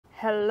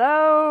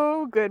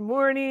Hello, good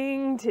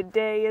morning.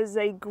 Today is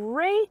a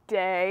great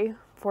day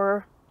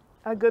for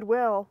a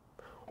Goodwill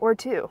or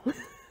two.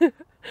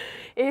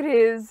 It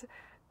is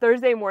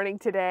Thursday morning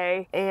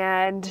today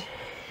and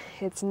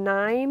it's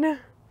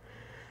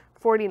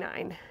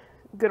 9:49.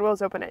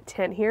 Goodwill's open at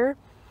 10 here.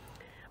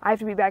 I have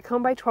to be back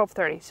home by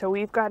 12:30, so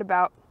we've got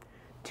about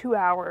 2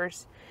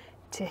 hours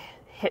to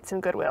hit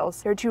some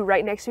Goodwills. They're two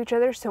right next to each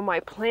other, so my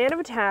plan of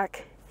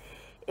attack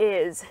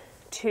is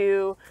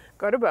to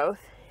go to both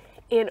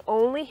and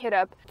only hit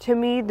up, to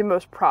me, the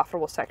most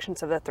profitable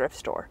sections of the thrift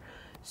store.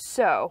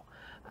 So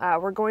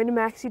we're going to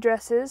maxi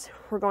dresses,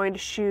 we're going to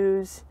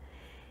shoes,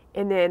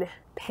 and then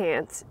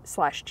pants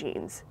 /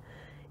 jeans,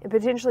 and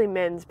potentially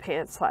men's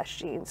pants /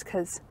 jeans,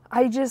 because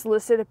I just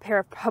listed a pair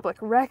of public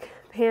rec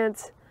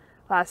pants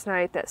last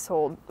night that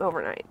sold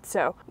overnight.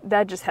 So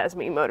that just has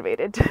me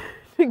motivated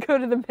to go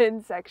to the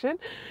men's section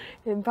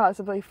and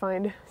possibly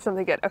find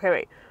something good. Okay,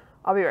 wait,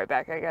 I'll be right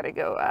back. I gotta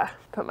go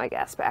put my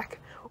gas back.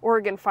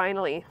 Oregon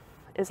finally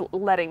is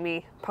letting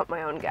me pump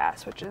my own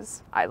gas, which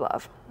is, I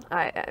love.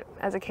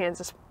 As a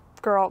Kansas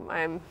girl,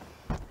 I'm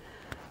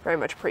very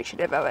much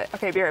appreciative of it.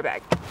 Okay, be right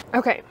back.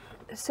 Okay,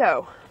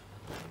 so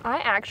I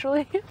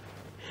actually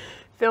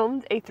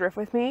filmed a thrift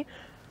with me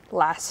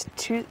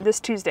this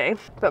Tuesday,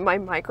 but my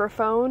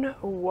microphone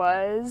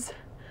was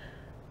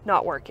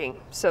not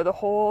working. So the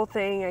whole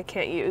thing I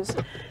can't use,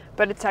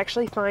 but it's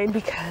actually fine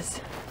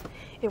because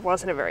it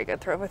wasn't a very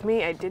good thrift with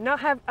me. I did not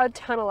have a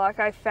ton of luck.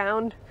 I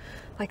found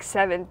like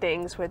 7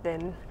 things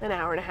within an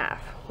hour and a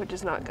half, which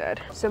is not good.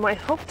 So my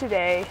hope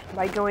today,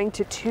 by going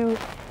to 2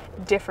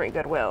 different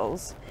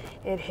Goodwills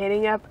and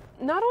hitting up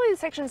not only the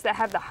sections that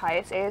have the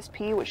highest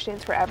ASP, which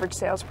stands for average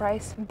sales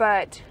price,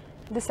 but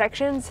the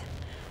sections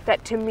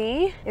that, to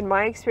me, in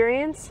my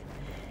experience,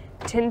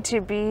 tend to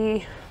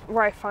be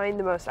where I find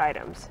the most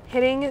items.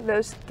 Hitting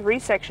those 3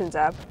 sections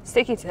up,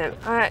 sticking to them.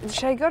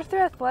 Should I go to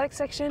the athletic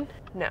section?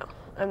 No,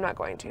 I'm not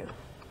going to.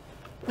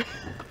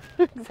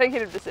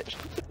 Executive decision.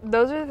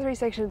 Those are the 3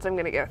 sections I'm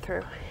gonna go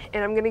through,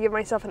 and I'm gonna give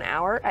myself an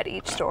hour at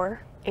each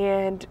store,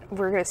 and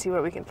we're gonna see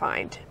what we can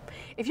find.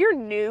 If you're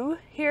new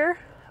here,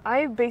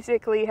 I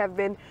basically have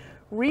been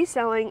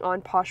reselling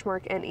on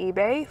Poshmark and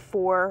eBay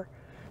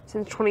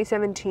since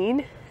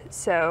 2017,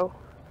 so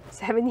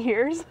 7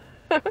 years.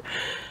 I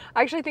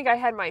actually think I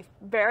had my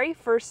very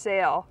first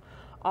sale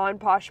on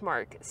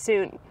Poshmark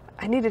soon.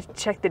 I need to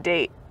check the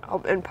date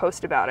and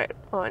post about it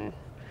on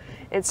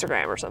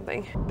Instagram or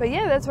something. But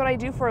yeah, that's what I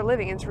do for a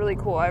living. It's really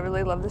cool. I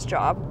really love this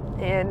job,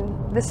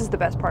 and this is the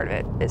best part of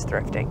it, is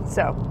thrifting.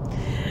 So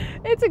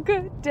it's a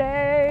good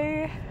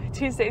day.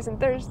 Tuesdays and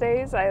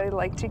Thursdays I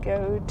like to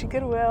go to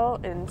Goodwill,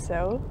 and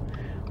so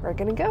we're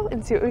gonna go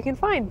and see what we can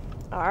find.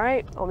 All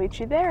right, I'll meet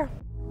you there.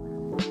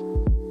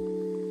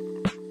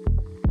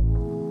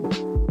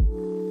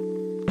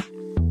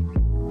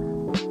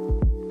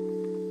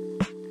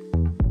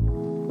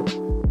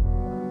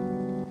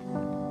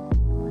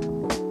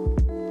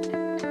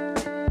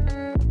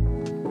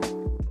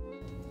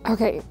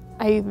 Okay,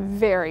 a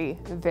very,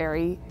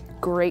 very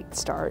great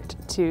start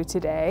to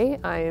today.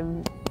 I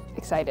am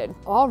excited.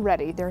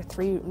 Already, there are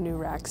 3 new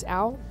racks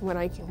out when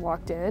I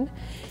walked in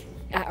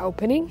at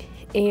opening,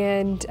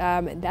 and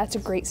that's a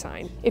great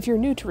sign. If you're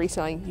new to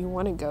reselling, you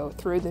want to go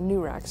through the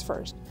new racks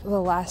first. The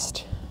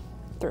last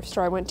thrift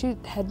store I went to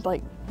had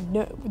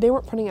they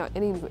weren't putting out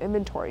any new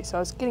inventory, so I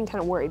was getting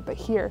kind of worried, but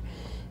here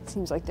it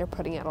seems like they're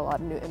putting out a lot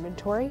of new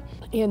inventory.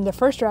 And the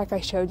first rack I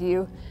showed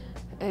you,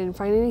 I didn't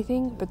find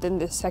anything, but then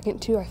the second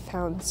 2, I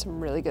found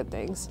some really good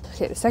things.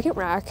 Okay, the second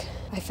rack,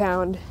 I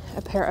found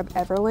a pair of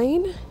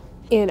Everlane,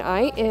 and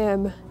I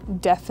am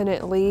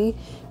definitely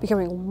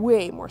becoming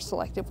way more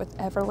selective with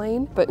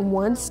Everlane, but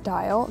one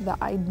style that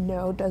I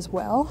know does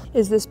well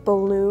is this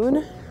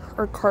balloon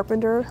or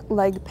carpenter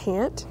leg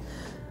pant.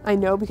 I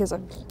know because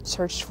I've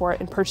searched for it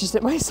and purchased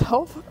it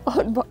myself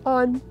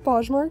on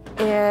Poshmark,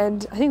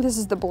 and I think this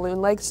is the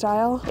balloon leg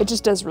style. It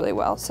just does really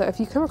well. So if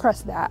you come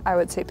across that, I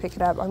would say pick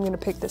it up. I'm gonna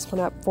pick this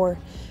one up for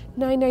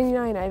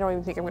 $9.99. I don't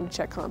even think I'm gonna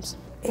check comps.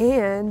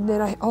 And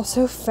then I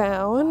also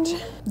found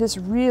this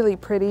really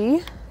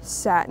pretty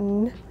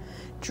satin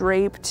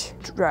draped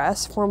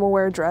dress, formal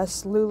wear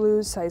dress,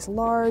 Lulu's size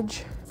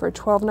large for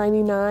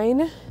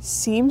 $12.99.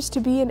 Seems to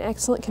be in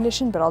excellent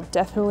condition, but I'll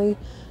definitely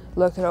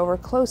look it over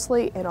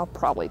closely, and I'll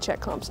probably check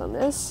comps on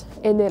this.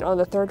 And then on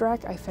the third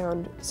rack, I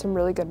found some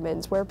really good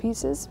menswear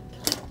pieces.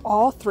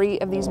 All 3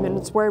 of these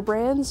menswear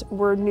brands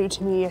were new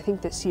to me, I think,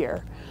 this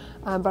year.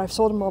 But I've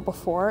sold them all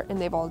before, and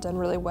they've all done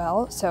really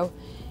well. So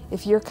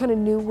if you're kind of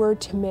newer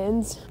to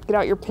men's, get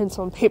out your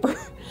pencil and paper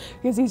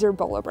because these are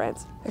BOLO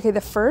brands. Okay,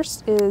 the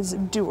first is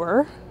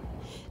Doer.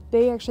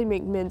 They actually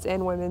make men's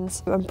and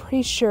women's. I'm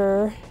pretty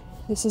sure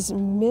this is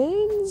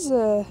men's.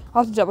 I'll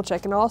have to double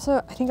check, and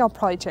also I think I'll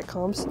probably check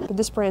comps, but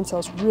this brand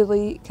sells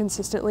really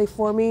consistently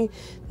for me.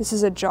 This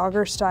is a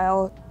jogger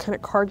style kind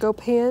of cargo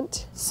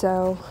pant,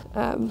 so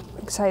I'm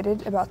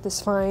excited about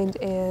this find,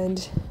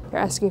 and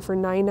they're asking for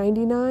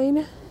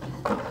 $9.99.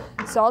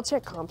 So I'll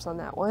check comps on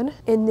that one.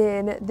 And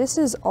then this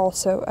is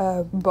also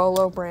a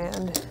BOLO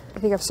brand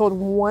think I've sold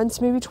once,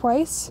 maybe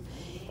twice.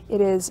 It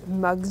is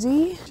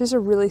Mogi, just a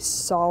really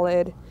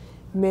solid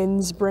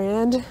men's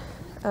brand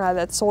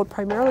that's sold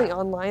primarily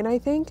online, I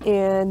think.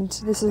 And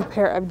this is a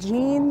pair of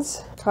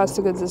jeans. Cost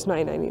of goods is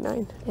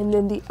 $9.99. And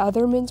then the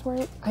other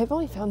menswear, I've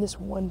only found this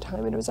one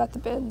time and it was at the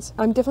bins.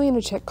 I'm definitely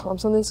gonna check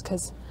comps on this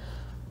because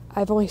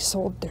I've only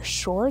sold their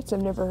shorts.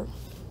 I've never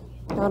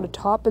found a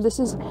top, but this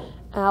is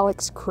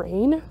Alex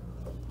Crane.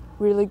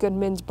 Really good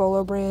men's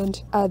BOLO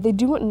brand. They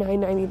do want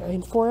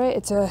 $9.99 for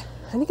it. I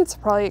think it's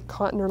probably a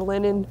cotton or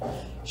linen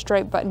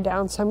striped button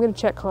down. So I'm gonna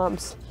check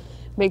comps,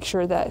 make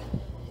sure that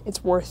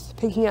it's worth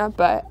picking up,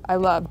 but I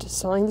loved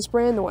selling this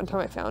brand the one time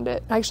I found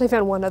it. I actually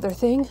found one other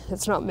thing.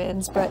 It's not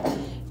men's, but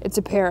it's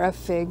a pair of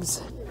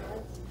Figs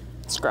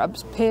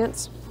scrubs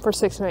pants for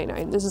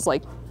 $6.99. This is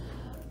like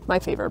my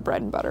favorite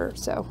bread and butter,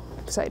 so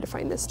excited to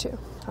find this too.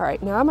 All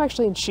right, now I'm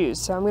actually in shoes,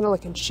 so I'm gonna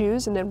look in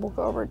shoes and then we'll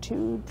go over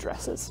to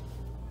dresses.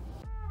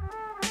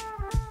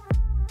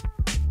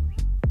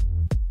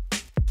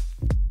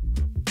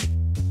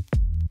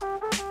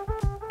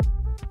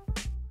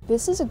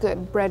 This is a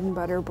good bread and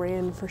butter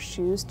brand for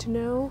shoes to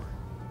know.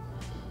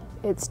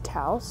 It's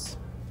Taos,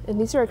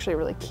 and these are actually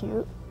really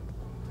cute,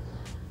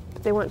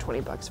 but they want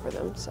 20 bucks for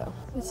them, so.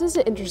 This is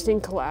an interesting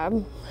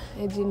collab.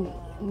 I didn't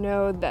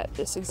know that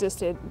this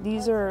existed.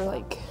 These are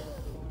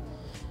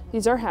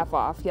half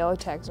off. Yellow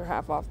tags are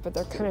half off, but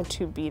they're kind of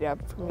too beat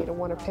up for me to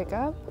want to pick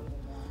up.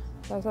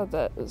 So I thought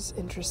that was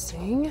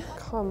interesting.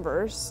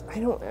 Converse. I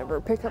don't ever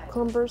pick up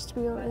Converse, to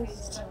be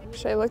honest.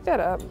 Should I look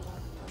that up?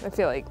 I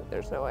feel like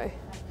there's no way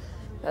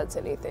that's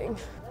anything.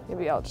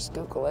 Maybe I'll just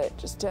Google it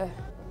just to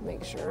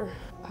make sure.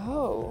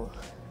 Oh.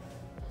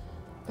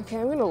 Okay,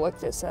 I'm gonna look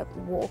this up.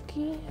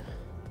 Wolke.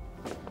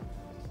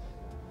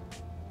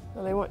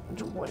 Well, they want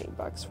 20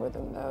 bucks for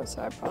them though,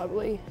 so I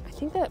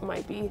think that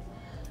might be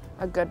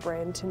a good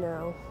brand to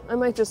know. I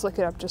might just look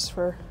it up just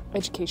for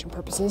education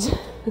purposes.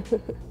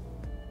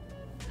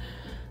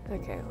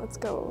 Okay, let's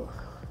go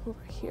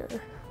over here.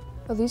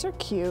 Oh, these are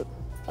cute.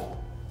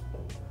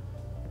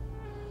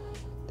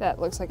 That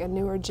looks like a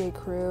newer J.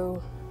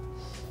 Crew.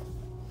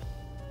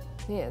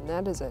 Man,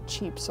 that is a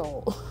cheap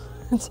sole.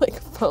 It's like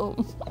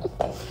foam.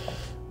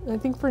 I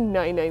think for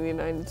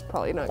 $9.99 it's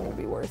probably not gonna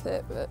be worth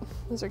it, but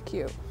those are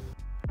cute.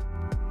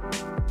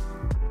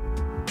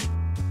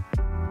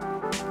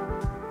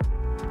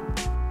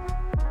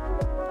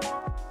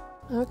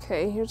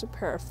 Okay, here's a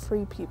pair of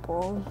Free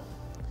People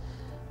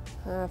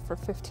for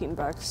 15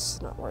 bucks.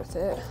 Not worth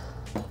it.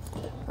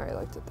 Alright,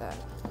 looked at that.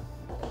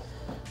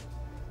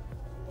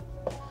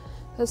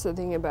 That's the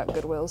thing about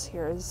Goodwills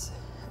here is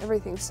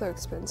everything's so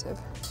expensive.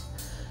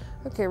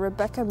 Okay,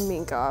 Rebecca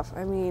Minkoff.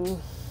 I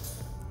mean,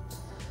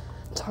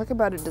 talk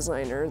about a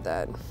designer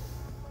that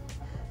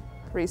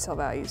resale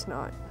value's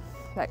not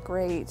that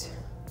great.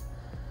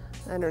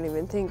 I don't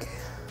even think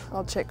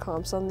I'll check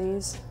comps on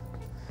these.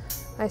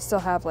 I still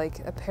have like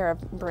a pair of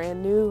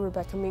brand new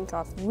Rebecca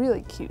Minkoff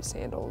really cute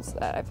sandals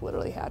that I've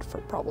literally had for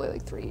probably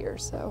like 3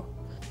 years, so.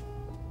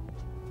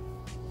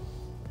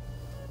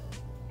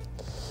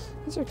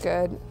 These are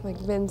good. Like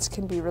men's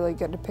can be really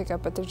good to pick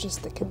up, but they're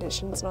just the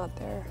condition's not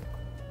there.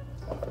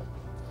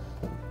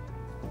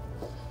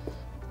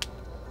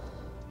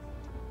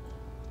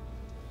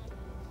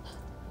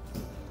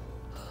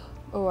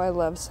 Oh, I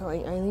love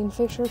selling Eileen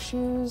Fisher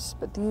shoes,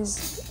 but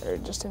these are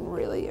just in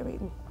really, I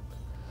mean,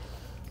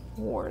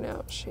 worn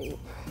out shape.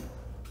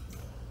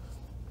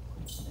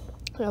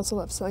 I also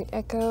love selling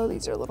Echo.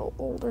 These are a little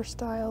older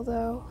style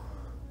though.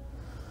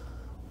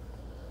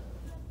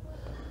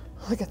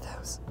 Look at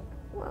those.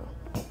 Wow.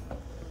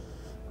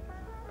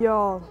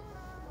 Y'all.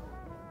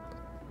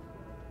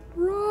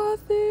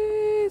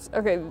 Rothy's.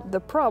 Okay, the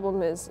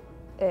problem is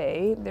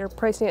A, they're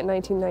pricing at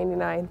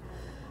 $19.99,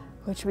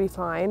 which would be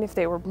fine if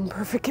they were in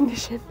perfect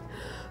condition,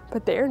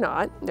 but they're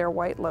not. They're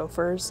white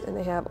loafers and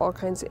they have all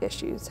kinds of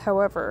issues.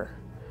 However,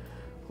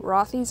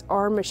 Rothy's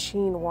are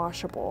machine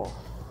washable,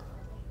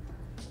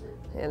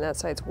 and that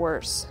side's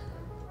worse.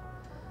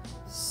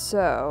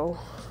 So,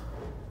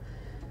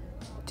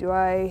 do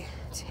I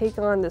take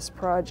on this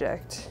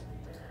project?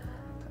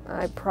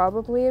 I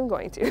probably am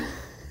going to.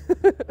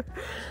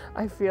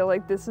 I feel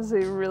like this is a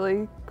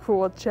really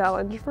cool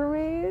challenge for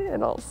me,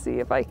 and I'll see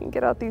if I can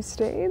get out these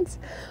stains.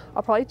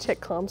 I'll probably check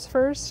comps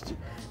first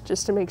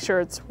just to make sure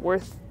it's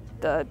worth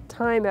the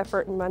time,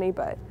 effort, and money,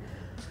 but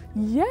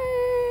yay!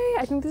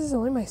 I think this is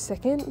only my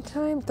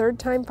third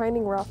time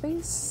finding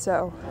Rothy's,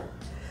 so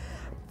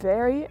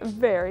very,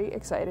 very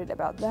excited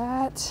about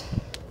that.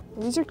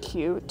 These are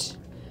cute,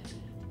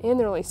 and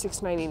they're only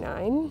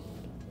 $6.99.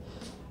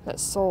 That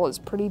sole is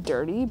pretty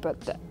dirty, but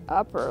the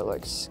upper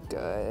looks good.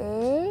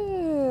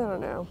 I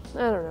don't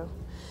know.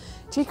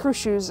 J. Crew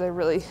shoes I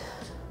really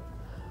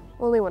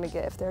only want to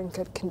get if they're in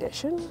good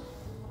condition.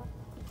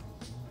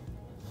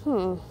 I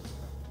don't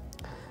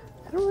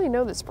really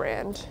know this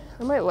brand.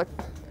 I might look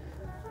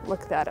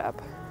that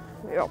up.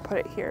 Maybe I'll put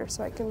it here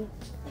so I can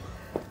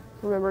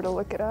remember to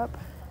look it up.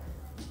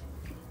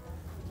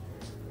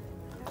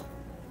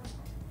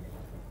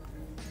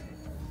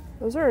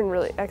 Those are in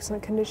really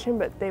excellent condition,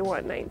 but they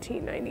want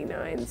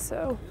 $19.99,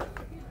 so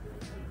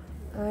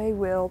I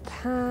will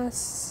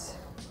pass.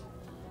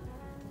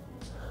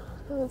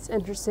 Oh, that's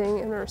interesting.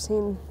 I've never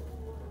seen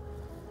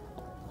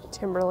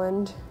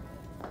Timberland,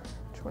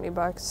 20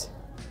 bucks,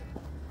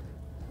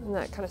 in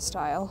that kind of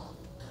style.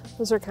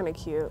 Those are kind of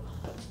cute.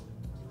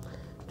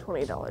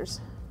 $20.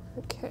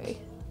 Okay.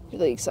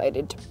 Really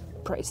excited to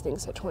price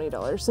things at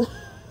 $20.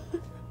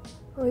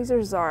 Well, these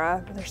are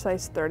Zara. They're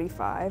size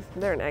 35.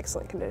 They're in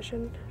excellent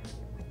condition.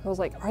 I was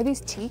like, are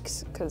these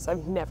teaks? Because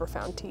I've never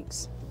found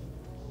teaks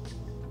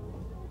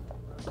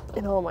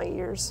in all my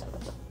years.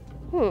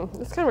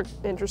 It's kind of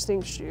an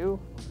interesting shoe.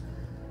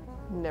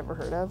 Never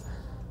heard of.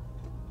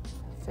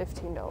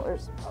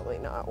 $15, probably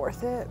not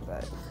worth it,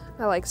 but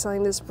I like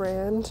selling this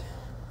brand.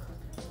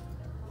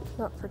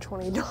 Not for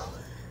 $20.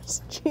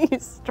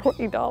 Jeez,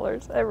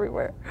 $20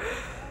 everywhere.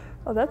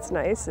 Oh, that's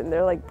nice, and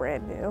they're like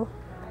brand new.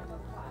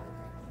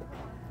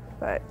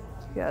 But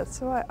yeah,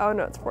 so oh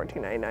no, it's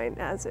 $14.99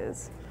 as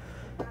is.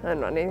 I'm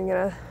not even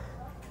gonna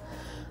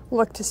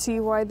look to see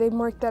why they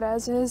marked that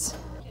as is.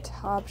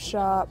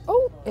 Topshop.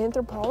 Oh,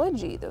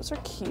 Anthropology. Those are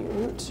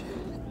cute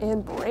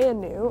and brand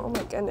new. Oh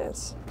my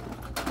goodness.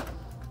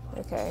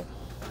 Okay,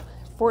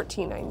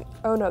 $14.90.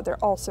 Oh no,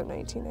 they're also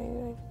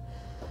 $19.99.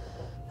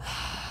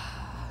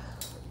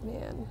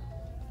 Man,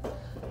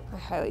 I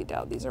highly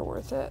doubt these are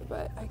worth it,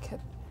 but I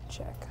could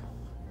check.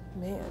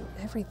 Man,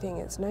 everything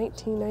is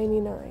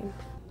 $19.99.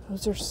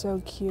 Those are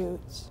so cute.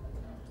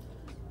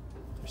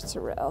 They're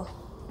Sorel.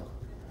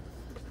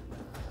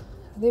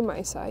 Are they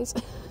my size?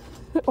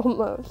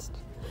 Almost.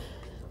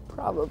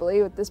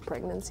 Probably with this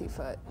pregnancy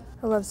foot.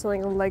 I love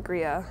selling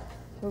Allegria.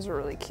 Those are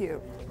really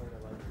cute.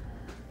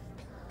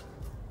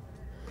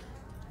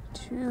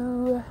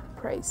 Too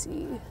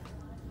pricey.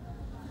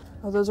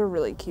 Oh, those are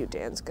really cute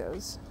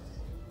Danskos.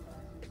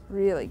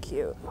 Really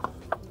cute.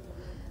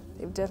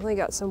 They've definitely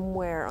got some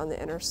wear on the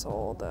inner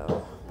sole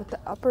though, but the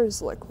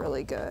uppers look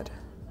really good.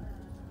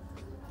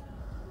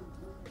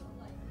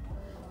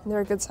 And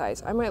they're a good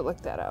size. I might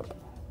look that up.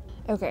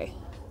 Okay,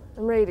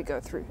 I'm ready to go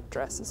through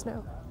dresses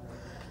now.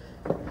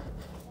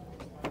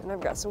 And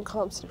I've got some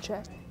comps to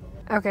check.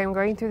 Okay, I'm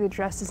going through the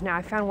dresses now.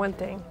 I found one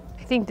thing.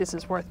 I think this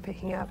is worth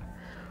picking up.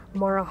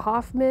 Mara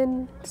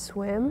Hoffman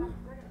Swim.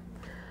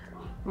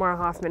 Mara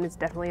Hoffman is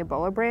definitely a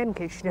BOLO brand in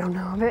case you don't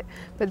know of it,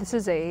 but this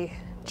is a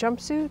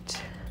jumpsuit,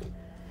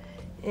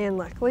 and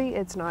luckily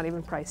it's not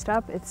even priced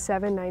up. It's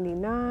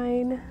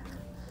 $7.99.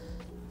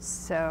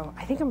 So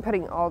I think I'm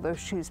putting all those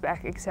shoes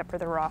back except for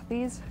the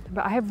Rothy's,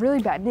 but I have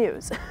really bad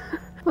news.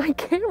 My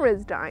camera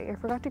is dying. I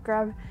forgot to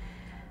grab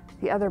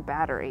the other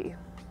battery.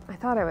 I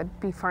thought I would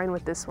be fine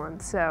with this one,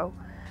 so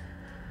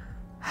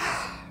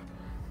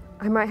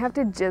I might have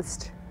to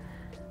just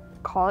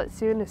call it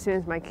soon as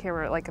my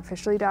camera like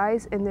officially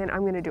dies, and then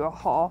I'm gonna do a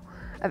haul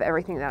of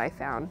everything that I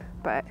found,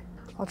 but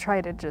I'll try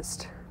to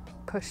just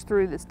push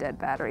through this dead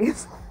battery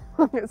as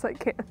long as I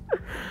can.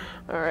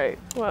 All right,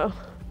 well,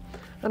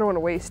 I don't want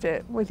to waste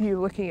it with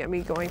you looking at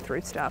me going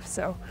through stuff,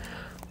 so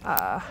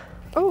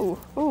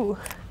oh,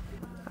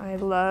 I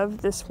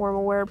love this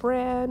formal wear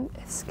brand,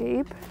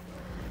 Escape,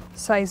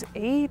 size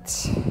 8.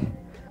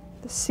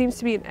 This seems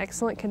to be in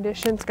excellent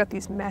condition. It's got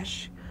these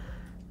mesh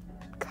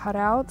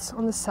cutouts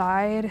on the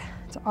side.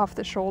 It's off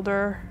the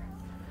shoulder,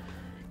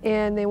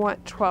 and they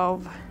want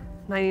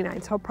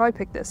 $12.99, so I'll probably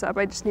pick this up.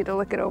 I just need to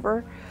look it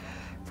over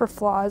for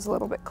flaws a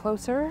little bit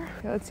closer.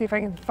 Okay, let's see if I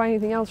can find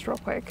anything else real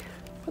quick.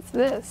 What's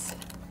this?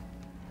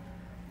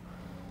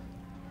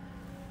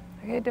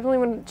 Okay, I definitely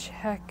want to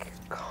check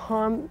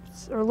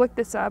comps or look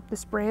this up,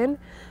 this brand,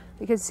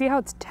 because see how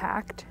it's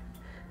tacked?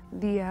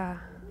 The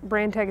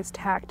brand tag is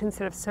tacked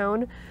instead of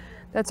sewn.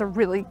 That's a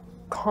really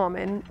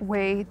common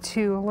way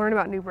to learn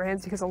about new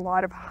brands, because a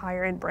lot of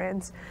higher end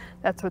brands,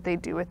 that's what they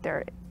do with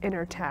their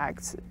inner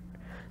tags.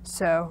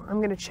 So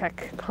I'm gonna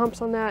check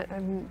comps on that. I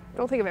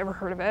don't think I've ever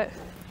heard of it.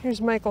 Here's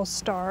Michael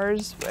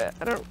Stars, but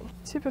I don't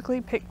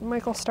typically pick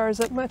Michael Stars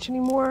that much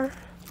anymore.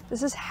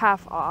 This is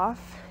half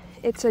off.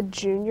 It's a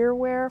junior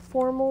wear,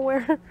 formal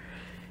wear,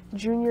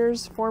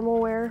 juniors formal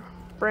wear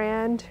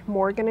brand,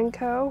 Morgan &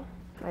 Co.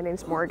 My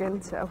name's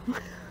Morgan, so.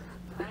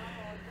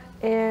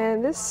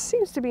 And this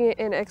seems to be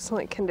in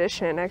excellent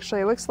condition.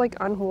 Actually, it looks like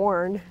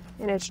unworn,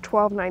 and it's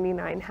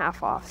 $12.99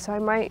 half off, so I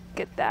might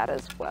get that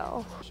as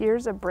well.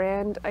 Here's a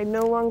brand I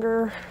no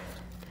longer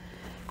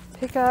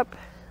pick up,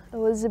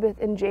 Elizabeth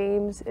and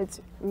James.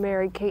 It's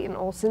Mary-Kate and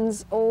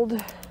Olsen's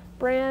old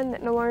brand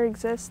that no longer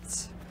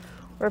exists.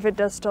 Or if it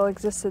does still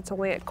exist, it's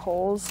only at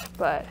Kohl's,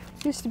 but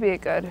it used to be a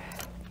good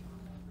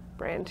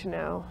brand to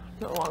know,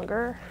 no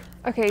longer.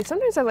 Okay,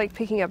 sometimes I like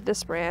picking up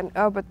this brand.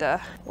 Oh, but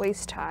the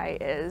waist tie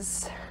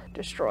is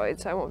destroyed,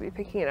 so I won't be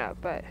picking it up,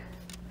 but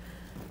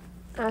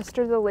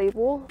Aster the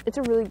Label, it's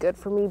a really good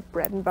for me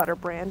bread and butter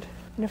brand.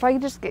 And if I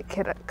could just get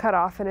cut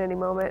off at any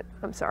moment,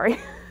 I'm sorry.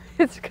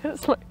 It's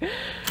because, like,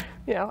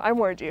 you know, I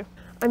warned you.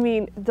 I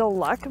mean, the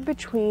luck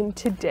between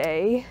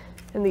today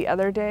and the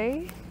other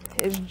day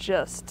is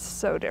just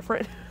so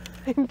different.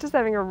 I'm just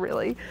having a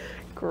really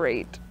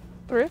great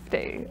thrift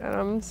day, and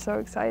I'm so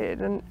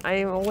excited, and I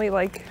am only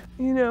like,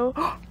 you know,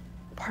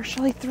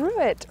 partially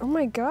through it. Oh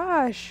my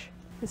gosh.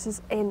 This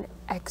is an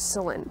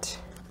excellent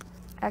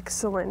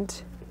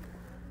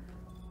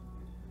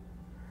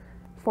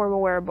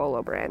formal wear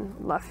BOLO brand,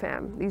 La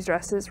Femme. These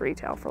dresses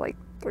retail for like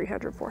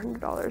 $300,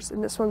 $400.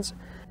 And this one's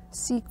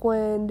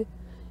sequined,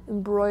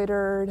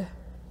 embroidered.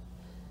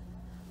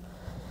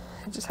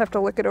 I just have to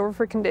look it over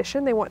for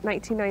condition. They want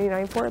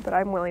 $19.99 for it, but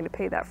I'm willing to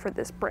pay that for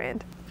this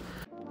brand.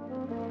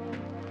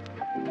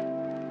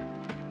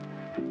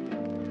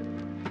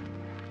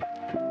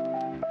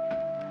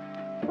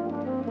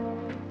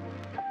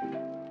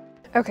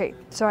 Okay,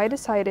 so I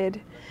decided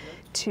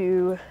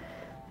to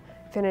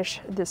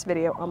finish this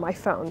video on my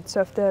phone.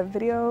 So if the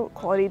video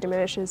quality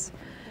diminishes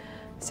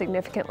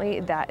significantly,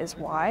 that is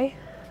why.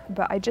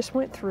 But I just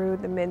went through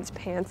the men's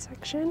pants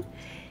section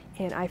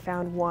and I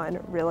found one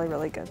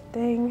really good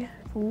thing.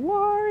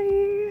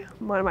 Wari,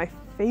 one of my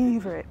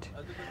favorite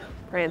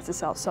brands to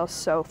sell, sells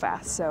so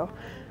fast. So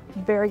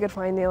very good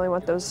find. They only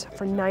want those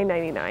for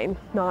 $9.99,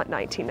 not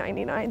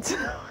 $19.99, so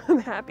I'm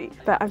happy.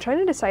 But I'm trying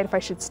to decide if I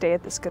should stay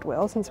at this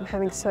Goodwill since I'm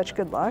having such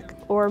good luck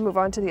or move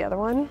on to the other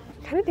one.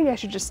 I kind of think I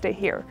should just stay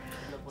here.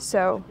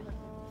 So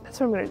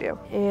that's what I'm gonna do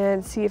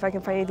and see if I can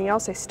find anything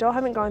else. I still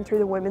haven't gone through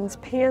the women's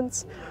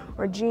pants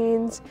or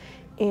jeans,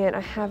 and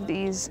I have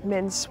these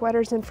men's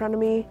sweaters in front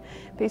of me.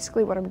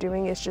 Basically what I'm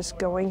doing is just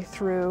going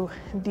through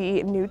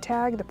the new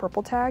tag, the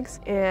purple tags,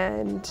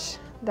 and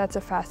that's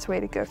a fast way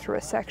to go through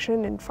a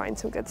section and find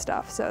some good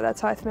stuff. So that's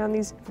how I found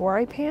these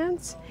Vori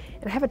pants.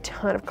 And I have a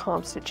ton of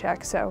comps to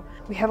check, so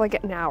we have like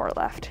an hour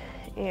left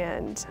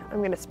and I'm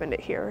gonna spend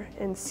it here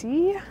and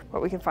see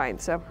what we can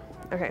find. So,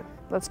 okay,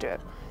 let's do it.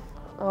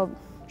 I'll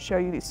show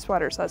you these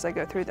sweaters as I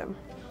go through them.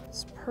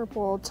 This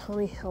purple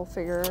Tommy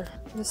Hilfiger.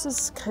 This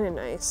is kind of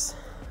nice.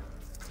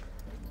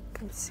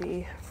 Let's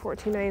see,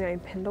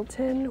 $14.99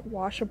 Pendleton,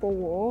 washable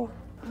wool.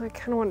 I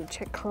kind of want to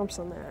check comps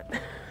on that.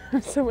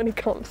 There's so many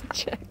comps to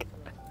check.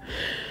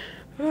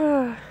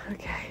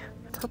 Okay,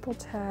 purple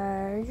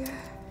tag.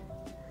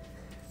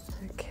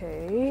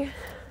 Okay,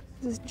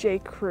 this is J.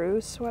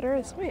 Crew sweater.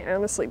 This might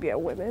honestly be a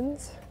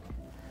women's.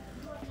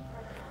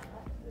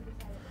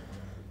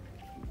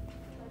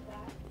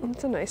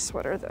 It's a nice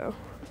sweater though.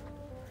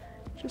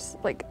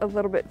 Just like a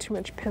little bit too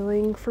much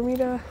pilling for me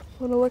to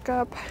want to look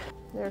up.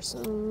 There's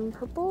some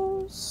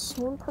purples.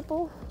 One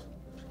purple?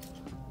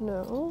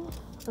 No.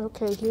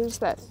 Okay, here's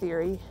that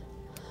Theory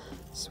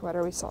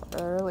sweater we saw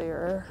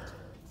earlier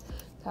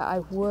that I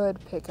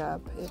would pick up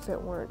if it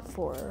weren't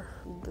for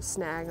the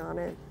snag on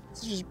it.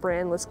 This is just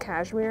brandless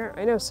cashmere.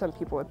 I know some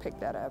people would pick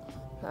that up.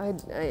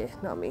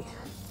 Not me.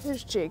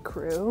 Here's J.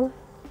 Crew.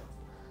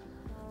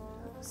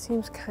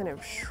 Seems kind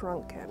of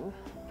shrunken.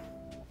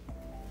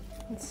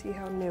 Let's see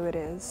how new it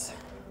is.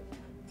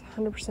 It's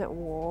 100%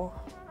 wool.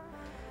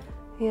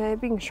 Yeah,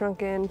 being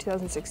shrunken,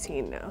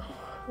 2016 now.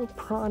 Oh,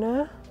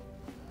 Prana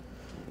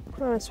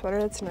sweater,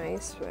 that's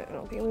nice, but I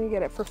don't think I'm gonna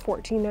get it for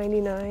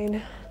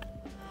 $14.99.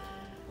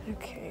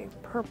 Okay,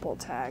 purple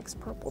tags.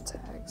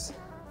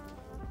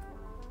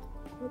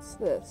 What's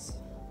this?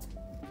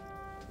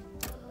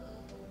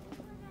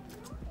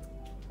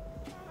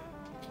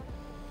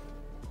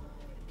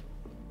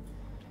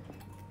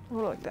 I'm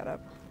gonna look that up.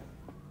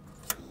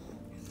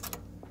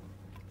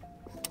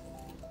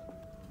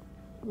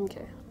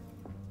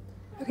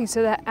 Okay,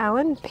 so that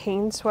Alan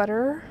Payne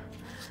sweater,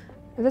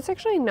 that's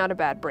actually not a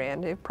bad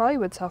brand. It probably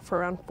would sell for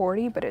around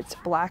 $40, but it's a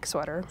black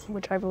sweater,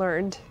 which I've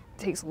learned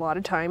takes a lot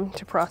of time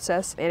to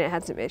process and it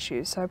had some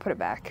issues, so I put it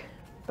back.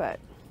 But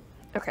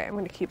okay, I'm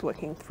gonna keep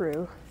looking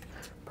through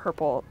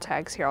purple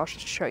tags here. I'll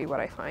just show you what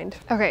I find.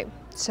 Okay,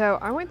 so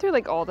I went through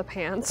like all the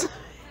pants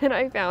and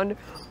I found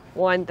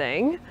one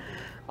thing.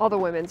 All the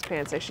women's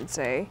pants, I should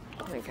say.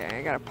 Okay,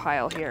 I got a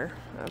pile here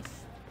of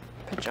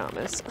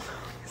pajamas.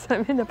 So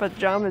I'm in the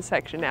pajama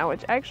section now,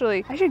 which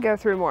actually I should go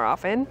through more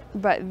often.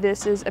 But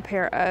this is a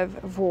pair of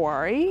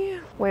Vori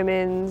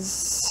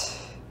women's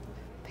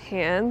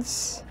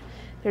pants.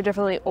 They're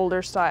definitely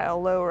older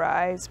style, low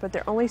rise, but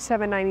they're only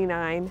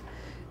 $7.99.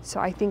 So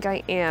I think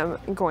I am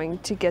going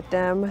to get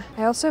them.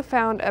 I also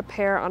found a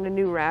pair on a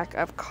new rack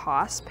of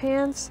COS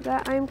pants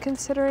that I'm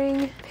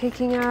considering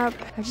picking up.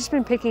 I've just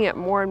been picking up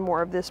more and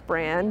more of this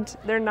brand.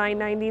 They're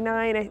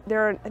 $9.99.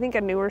 They're, I think,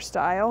 a newer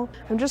style.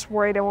 I'm just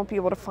worried I won't be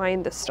able to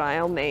find the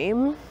style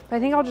name. I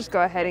think I'll just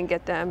go ahead and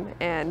get them,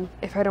 and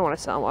if I don't want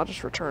to sell them, I'll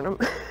just return them.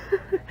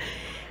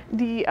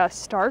 The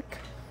Stark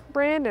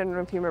brand, I don't know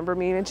if you remember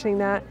me mentioning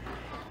that.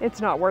 It's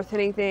not worth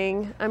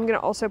anything. I'm gonna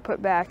also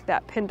put back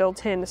that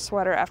Pendleton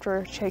sweater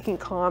after checking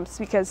comps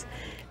because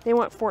they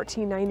want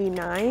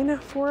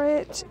 $14.99 for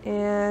it.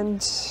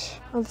 And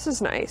oh, this is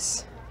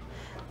nice.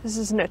 This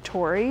is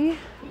Natori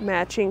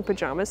matching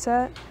pajama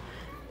set.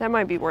 That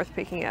might be worth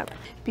picking up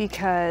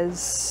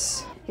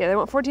because yeah, they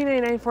want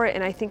 $14.99 for it,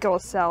 and I think it will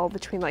sell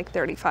between like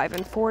 $35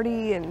 and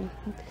 $40, and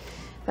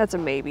that's a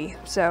maybe.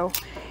 So,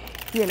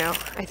 you know,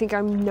 I think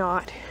I'm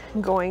not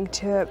going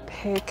to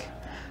pick.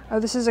 Oh,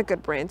 this is a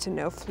good brand to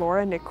know,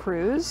 Flora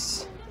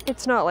Necruz.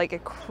 It's not like a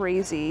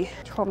crazy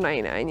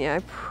 $12.99, yeah.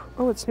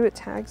 Oh, it's new at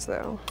tags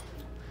though.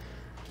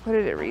 What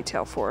did it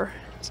retail for?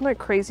 It's not a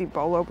crazy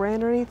BOLO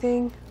brand or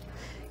anything.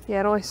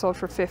 Yeah, it only sold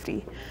for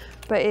 $50.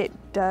 but it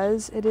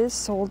is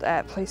sold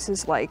at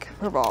places like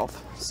Revolve,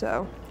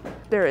 so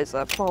there is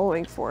a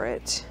following for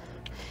it.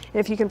 And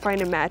if you can find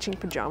a matching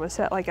pajama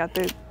set like at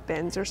the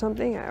bins or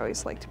something, I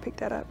always like to pick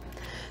that up.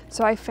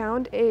 So I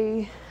found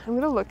I'm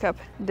gonna look up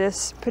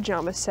this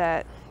pajama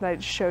set that I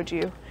just showed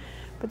you,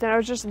 but then I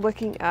was just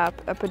looking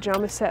up a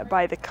pajama set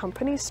by the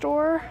Company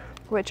Store,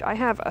 which I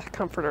have a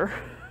comforter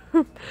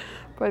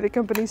by the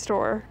Company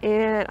Store,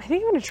 and I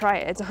think I'm gonna try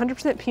it. It's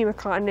 100% Pima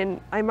cotton, and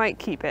I might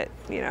keep it,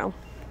 you know,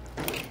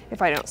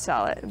 if I don't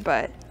sell it.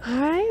 But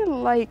I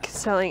like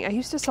selling. I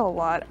used to sell a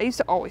lot. I used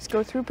to always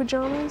go through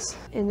pajamas,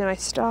 and then I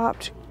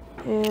stopped,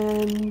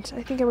 and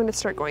I think I'm gonna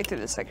start going through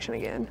this section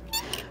again.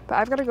 But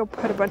I've got to go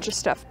put a bunch of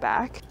stuff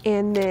back,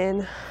 and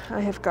then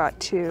I have got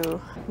to,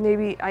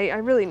 maybe, I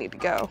really need to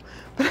go,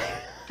 but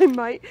I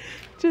might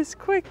just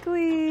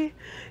quickly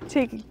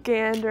take a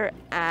gander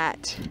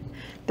at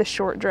the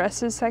short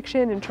dresses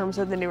section in terms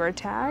of the newer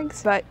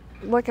tags. But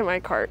look at my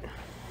cart.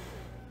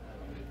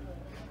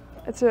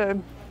 That's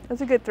a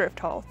good thrift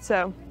haul.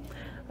 So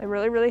I'm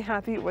really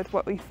happy with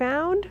what we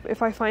found.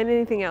 If I find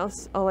anything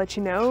else, I'll let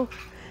you know.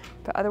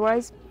 But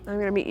otherwise, I'm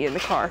gonna meet you in the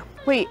car.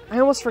 Wait, I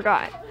almost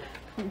forgot.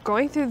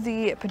 Going through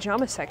the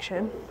pajama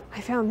section,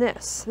 I found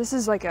this. This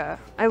is like I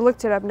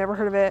looked it up, never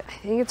heard of it.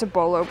 I think it's a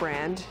BOLO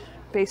brand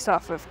based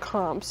off of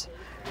comps.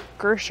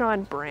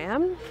 Gershon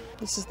Bram.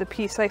 This is the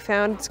piece I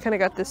found. It's kind of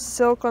got this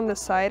silk on the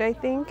side, I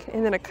think,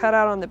 and then a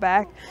cutout on the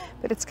back,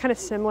 but it's kind of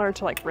similar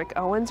to like Rick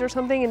Owens or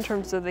something in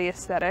terms of the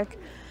aesthetic.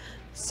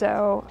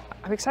 So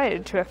I'm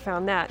excited to have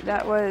found that.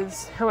 That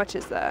was, how much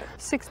is that?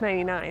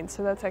 $6.99.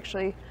 So that's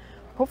actually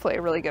hopefully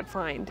a really good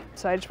find.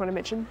 So I just want to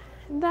mention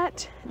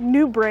that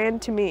new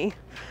brand to me.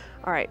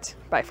 All right,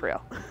 bye for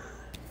real.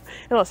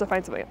 Unless I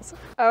find something else.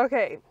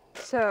 Okay,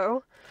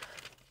 so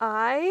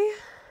I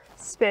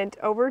spent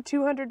over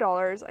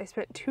 $200. I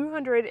spent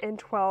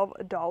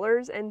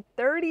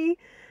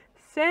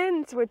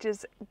 $212.30, which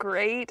is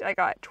great. I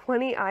got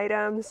 20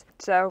 items.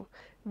 So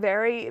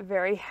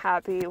very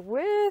happy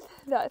with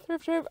that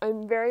thrift trip.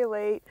 I'm very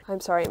late. I'm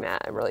sorry,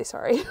 Matt. I'm really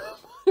sorry.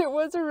 It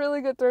was a really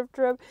good thrift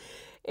trip,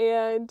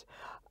 and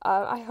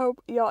I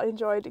hope y'all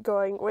enjoyed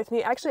going with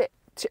me. Actually,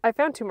 I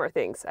found two more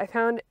things. I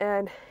found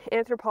an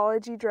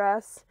Anthropologie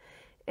dress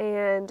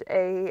and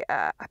a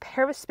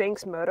pair of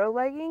Spanx Moto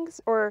leggings,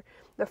 or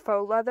the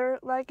faux leather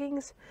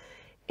leggings.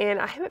 And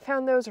I haven't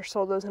found those or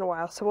sold those in a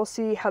while, so we'll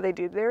see how they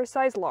do. They're a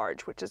size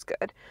large, which is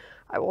good.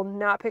 I will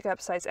not pick up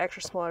size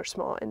extra small or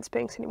small in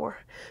Spanx anymore.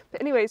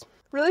 But anyways,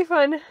 really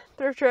fun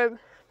thrift trip.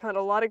 Found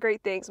a lot of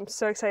great things. I'm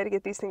so excited to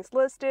get these things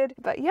listed.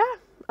 But yeah,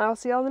 I'll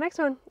see y'all in the next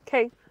one.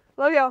 Okay.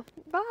 Love y'all.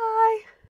 Bye.